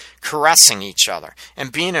each other, caressing each other,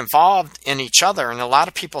 and being involved in each other. And a lot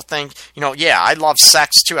of people think, I love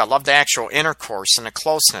sex too. I love the actual intercourse and the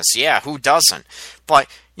closeness. Yeah, who doesn't? But,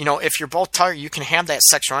 if you're both tired, you can have that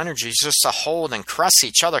sexual energy just to hold and caress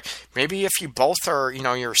each other. Maybe if you both are,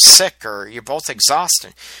 you're sick or you're both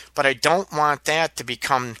exhausted. But I don't want that to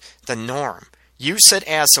become the norm. Use it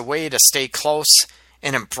as a way to stay close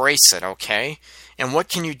and embrace it, okay? And what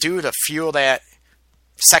can you do to fuel that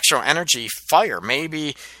sexual energy fire?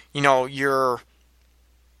 Maybe, your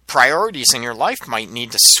priorities in your life might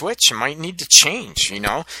need to switch and might need to change.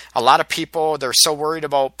 A lot of people, they're so worried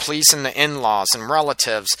about pleasing the in-laws and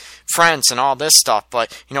relatives, friends, and all this stuff.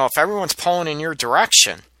 But, if everyone's pulling in your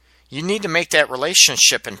direction, you need to make that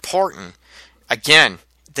relationship important. Again,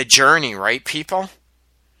 the journey, right, people?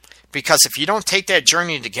 Because if you don't take that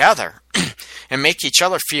journey together and make each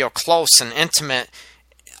other feel close and intimate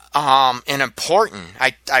and important,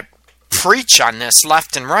 I preach on this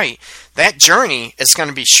left and right, that journey is going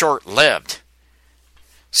to be short-lived.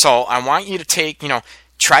 So I want you to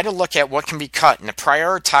try to look at what can be cut and to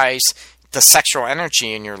prioritize the sexual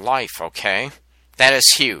energy in your life, okay? That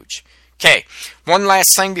is huge. Okay, one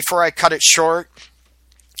last thing before I cut it short.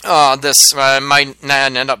 This might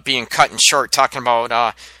not end up being cut and short, talking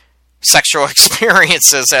about sexual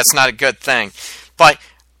experiences. That's not a good thing. But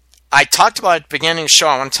I talked about at the beginning of the show,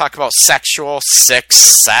 I want to talk about sexual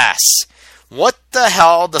success. What the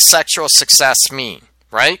hell does sexual success mean,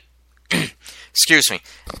 right? Excuse me.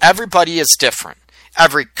 Everybody is different.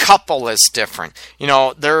 Every couple is different.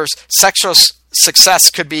 There's sexual success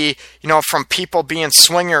could be, from people being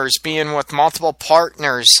swingers, being with multiple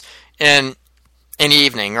partners in an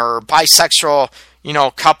evening, or bisexual,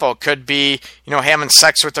 couple could be, having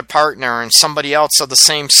sex with their partner and somebody else of the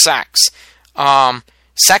same sex.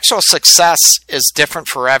 Sexual success is different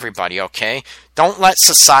for everybody, okay? Don't let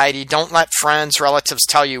society, don't let friends, relatives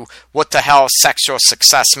tell you what the hell sexual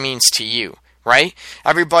success means to you, right?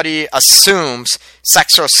 Everybody assumes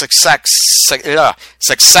sexual success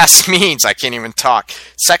means, I can't even talk.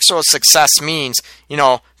 Sexual success means,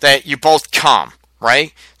 that you both come,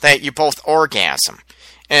 right? That you both orgasm.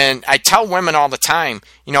 And I tell women all the time,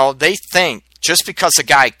 they think just because a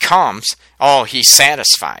guy comes, he's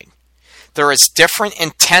satisfied. There is different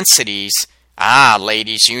intensities.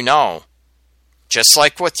 Ladies, just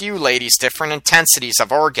like with you ladies, different intensities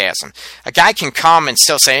of orgasm. A guy can come and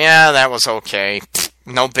still say, yeah, that was okay.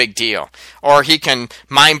 No big deal. Or he can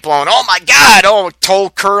mind blown, oh my God, toe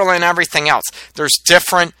curling, everything else. There's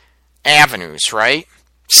different avenues, right?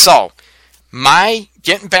 So,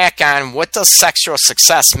 getting back on what does sexual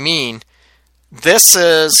success mean, this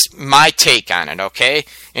is my take on it, okay?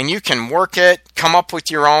 And you can work it, come up with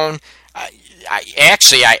your own.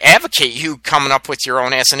 I advocate you coming up with your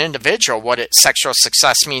own as an individual, what sexual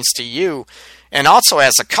success means to you. And also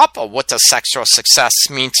as a couple, what does sexual success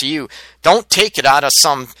mean to you? Don't take it out of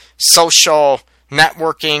some social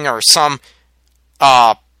networking or some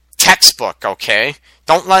textbook, okay?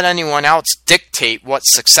 Don't let anyone else dictate what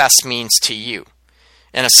success means to you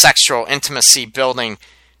in a sexual intimacy building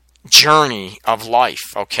journey of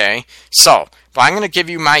life, okay? So, but I'm going to give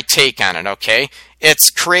you my take on it, okay?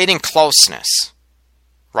 It's creating closeness,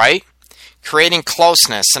 right? Creating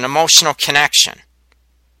closeness and emotional connection.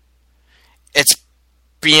 It's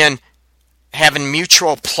having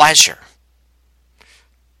mutual pleasure.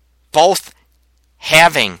 Both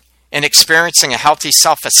having and experiencing a healthy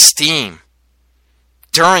self-esteem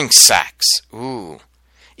during sex.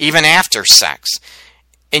 Even after sex.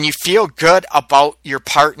 And you feel good about your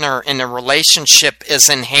partner and the relationship is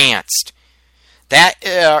enhanced.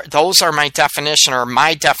 Those are my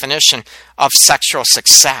definition of sexual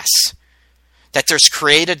success. That there's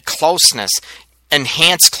created closeness,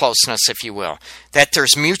 enhanced closeness, if you will. That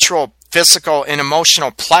there's mutual physical and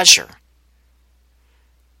emotional pleasure.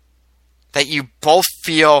 That you both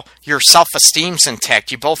feel your self-esteem's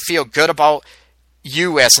intact. You both feel good about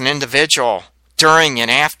you as an individual during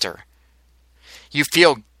and after. You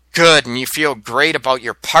feel good and you feel great about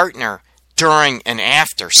your partner during and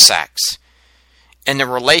after sex. And the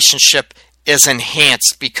relationship is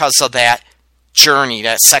enhanced because of that journey,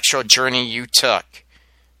 that sexual journey you took.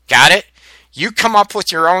 Got it? You come up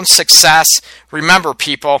with your own success. Remember,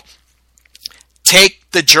 people,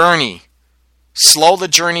 take the journey. Slow the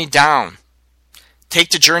journey down. Take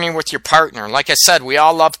the journey with your partner. Like I said, we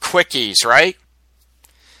all love quickies, right?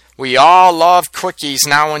 We all love quickies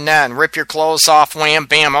now and then. Rip your clothes off, wham,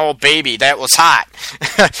 bam, oh baby, that was hot.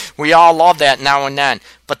 We all love that now and then.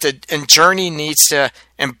 But the journey needs to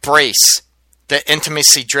embrace the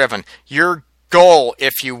intimacy driven. Your goal,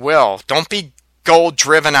 if you will, don't be goal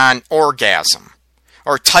driven on orgasm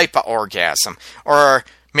or type of orgasm or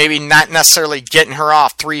maybe not necessarily getting her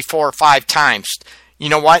off 3, 4, 5 times. You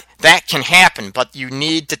know what? That can happen, but you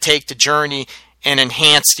need to take the journey and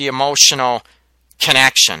enhance the emotional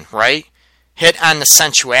connection, right? Hit on the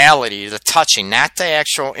sensuality, the touching, not the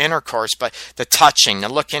actual intercourse, but the touching, the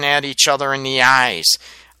looking at each other in the eyes,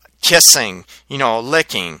 kissing,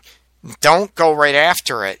 licking. Don't go right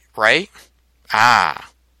after it, right?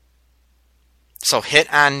 So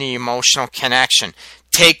hit on the emotional connection.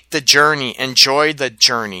 Take the journey. Enjoy the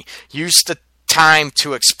journey. Use the time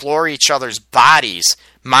to explore each other's bodies,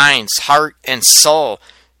 minds, heart, and soul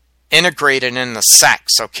integrated in the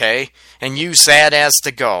sex, okay? And use that as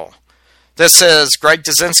the goal. This is Greg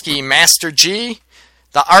Dazinski, Master G,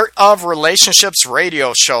 the Art of Relationships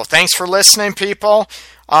radio show. Thanks for listening, people.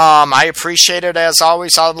 I appreciate it, as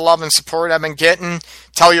always, all the love and support I've been getting.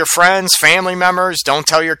 Tell your friends, family members. Don't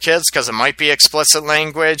tell your kids, because it might be explicit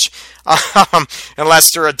language, unless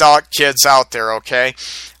they're adult kids out there, okay?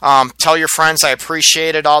 Tell your friends I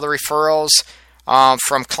appreciate it, all the referrals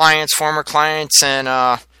from clients, former clients,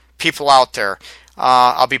 and people out there.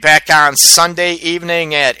 I'll be back on Sunday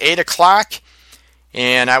evening at 8 o'clock,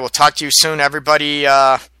 and I will talk to you soon. Everybody,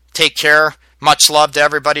 take care. Much love to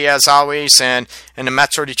everybody, as always, and in the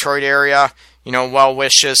Metro Detroit area, well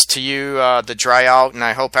wishes to you, the dry out, and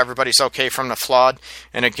I hope everybody's okay from the flood.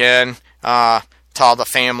 And again, to all the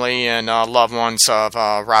family and loved ones of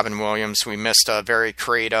Robin Williams, we missed a very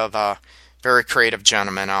creative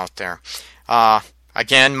gentleman out there.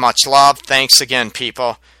 Again, much love. Thanks again,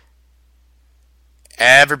 people.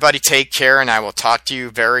 Everybody take care, and I will talk to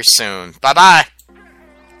you very soon. Bye-bye.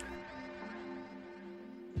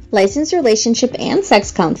 Licensed relationship and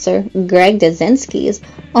sex counselor Greg Dazinski,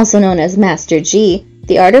 also known as Master G,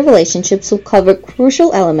 the Art of Relationships, will cover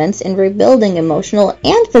crucial elements in rebuilding emotional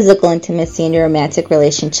and physical intimacy in your romantic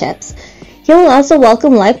relationships. He will also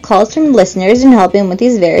welcome live calls from listeners and help him with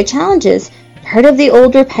these very challenges. Heard of the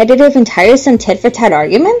old repetitive and tiresome tit-for-tat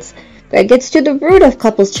arguments? Greg gets to the root of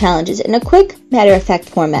couples' challenges in a quick, matter-of-fact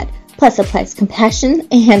format, plus applies compassion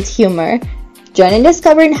and humor. Join in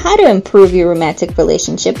discovering how to improve your romantic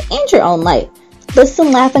relationship and your own life.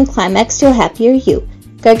 Listen, laugh, and climax to a happier you.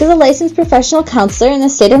 Greg is a licensed professional counselor in the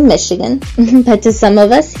state of Michigan, but to some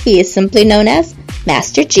of us, he is simply known as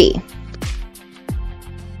Master G.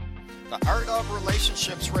 The Art of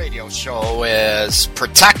Relationships radio show is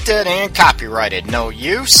protected and copyrighted. No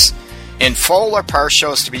use in full or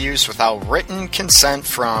partial is to be used without written consent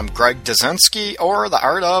from Greg Dazinski or the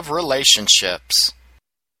Art of Relationships.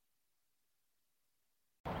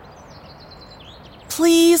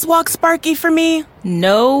 Please walk Sparky for me.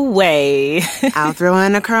 No way. I'll throw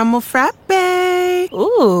in a caramel frappe.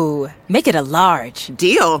 Ooh, make it a large.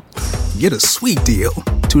 Deal. Get a sweet deal.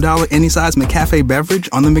 $2 any size McCafe beverage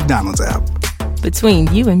on the McDonald's app. Between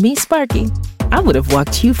you and me, Sparky, I would have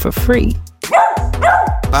walked you for free.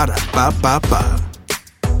 Ba-da-ba-ba-ba.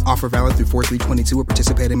 Offer valid through 4/3/22 at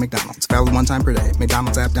participating McDonald's. Valid one time per day.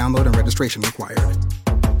 McDonald's app download and registration required.